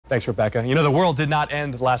Thanks, Rebecca. You know, the world did not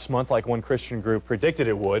end last month like one Christian group predicted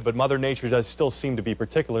it would, but Mother Nature does still seem to be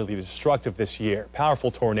particularly destructive this year.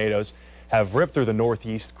 Powerful tornadoes have ripped through the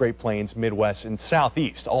Northeast, Great Plains, Midwest, and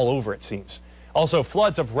Southeast, all over it seems. Also,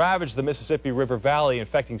 floods have ravaged the Mississippi River Valley,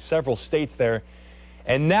 infecting several states there.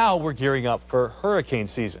 And now we're gearing up for hurricane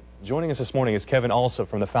season. Joining us this morning is Kevin Alsop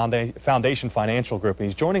from the Foundation Financial Group, and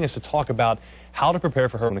he's joining us to talk about how to prepare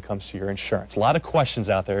for hurricane when it comes to your insurance. A lot of questions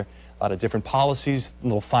out there, a lot of different policies,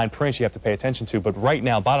 little fine prints you have to pay attention to, but right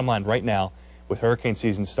now, bottom line, right now, with hurricane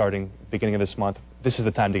season starting beginning of this month, this is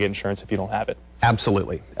the time to get insurance if you don't have it.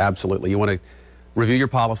 Absolutely, absolutely. You want to review your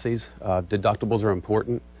policies. Deductibles are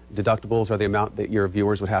important. Deductibles are the amount that your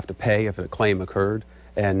viewers would have to pay if a claim occurred,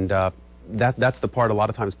 and that's the part a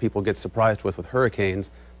lot of times people get surprised with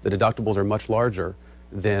hurricanes. The deductibles are much larger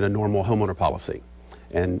than a normal homeowner policy.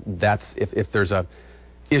 And that's, if there's a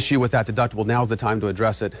issue with that deductible, now's the time to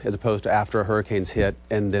address it, as opposed to after a hurricane's hit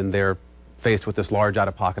and then they're faced with this large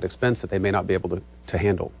out-of-pocket expense that they may not be able to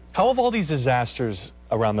handle. How have all these disasters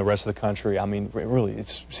around the rest of the country, I mean, really,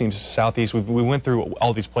 it seems Southeast, we went through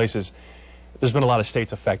all these places. There's been a lot of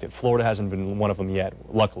states affected. Florida hasn't been one of them yet,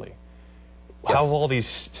 luckily. Yes. How have all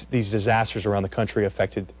these disasters around the country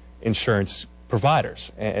affected insurance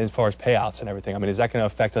providers as far as payouts and everything? I mean, is that going to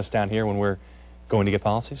affect us down here when we're going to get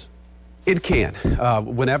policies? It can.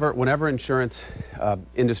 Whenever insurance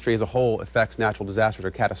industry as a whole affects natural disasters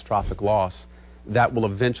or catastrophic loss, that will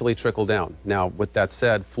eventually trickle down. Now, with that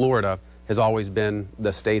said, Florida has always been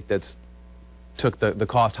the state that's took the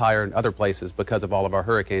cost higher in other places because of all of our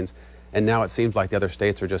hurricanes, and now it seems like the other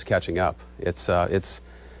states are just catching up. It's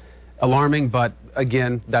alarming, but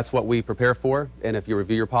again, that's what we prepare for. And if you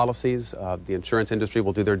review your policies, the insurance industry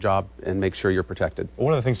will do their job and make sure you're protected.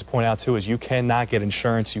 One of the things to point out, too, is you cannot get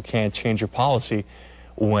insurance, you can't change your policy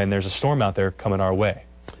when there's a storm out there coming our way.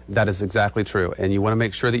 That is exactly true. And you want to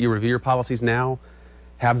make sure that you review your policies now,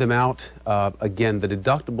 have them out. Again, the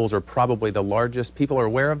deductibles are probably the largest. People are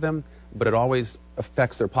aware of them, but it always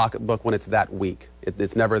affects their pocketbook when it's that weak.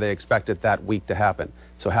 It's never they expect it that weak to happen.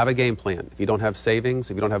 So have a game plan. If you don't have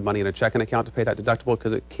savings, if you don't have money in a checking account to pay that deductible,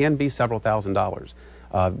 because it can be several $1,000s,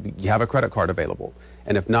 you have a credit card available.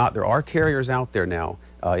 And if not, there are carriers out there now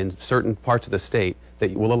in certain parts of the state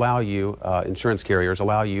that will allow you, insurance carriers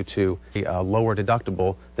allow you to lower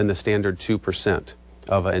deductible than the standard 2%.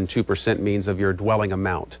 And 2% means of your dwelling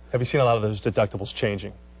amount. Have you seen a lot of those deductibles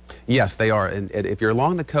changing? Yes, they are. And if you're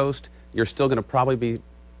along the coast, you're still going to probably be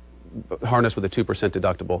harnessed with a 2%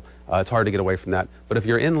 deductible. It's hard to get away from that. But if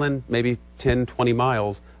you're inland, maybe 10, 20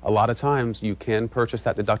 miles, a lot of times you can purchase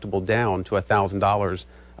that deductible down to $1,000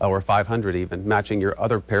 or $500 even, matching your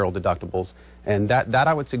other peril deductibles. And that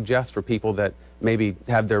I would suggest for people that maybe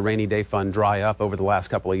have their rainy day fund dry up over the last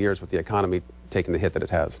couple of years with the economy taking the hit that it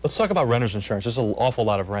has. Let's talk about renter's insurance. There's an awful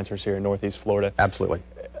lot of renters here in Northeast Florida. Absolutely.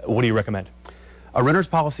 What do you recommend? A renter's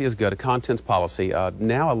policy is good, a contents policy.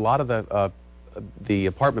 Now a lot of the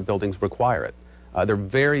apartment buildings require it. They're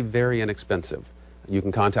very, very inexpensive. You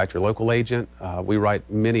can contact your local agent. We write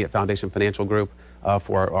many at Foundation Financial Group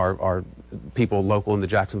for our people local in the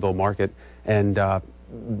Jacksonville market. And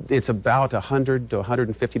it's about $100 to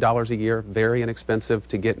 $150 a year, very inexpensive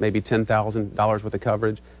to get maybe $10,000 worth of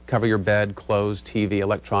coverage, cover your bed, clothes, TV,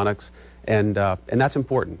 electronics, and that's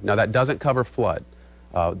important. Now that doesn't cover flood.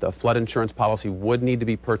 The flood insurance policy would need to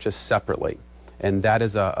be purchased separately, and that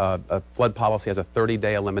is a flood policy has a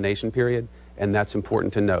 30-day elimination period, and that's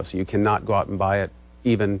important to know. So you cannot go out and buy it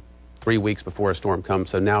even 3 weeks before a storm comes,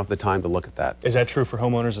 so now's the time to look at that. Is that true for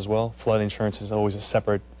homeowners as well? Flood insurance is always a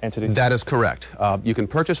separate entity? That is correct. You can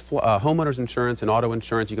purchase homeowners insurance and auto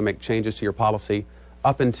insurance. You can make changes to your policy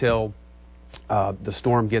up until the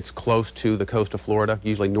storm gets close to the coast of Florida,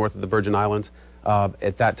 usually north of the Virgin Islands.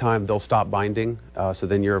 At that time, they'll stop binding, so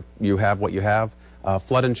then you have what you have.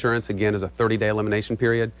 Flood insurance, again, is a 30-day elimination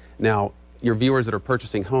period. Now, your viewers that are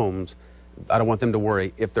purchasing homes, I don't want them to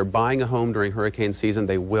worry. If they're buying a home during hurricane season,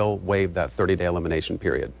 they will waive that 30-day elimination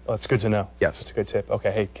period. Oh, that's good to know. Yes. That's a good tip.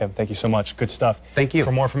 Okay, hey, Kevin, thank you so much. Good stuff. Thank you.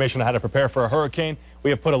 For more information on how to prepare for a hurricane, we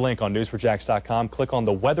have put a link on news4jax.com. Click on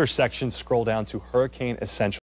the weather section, scroll down to Hurricane Essentials.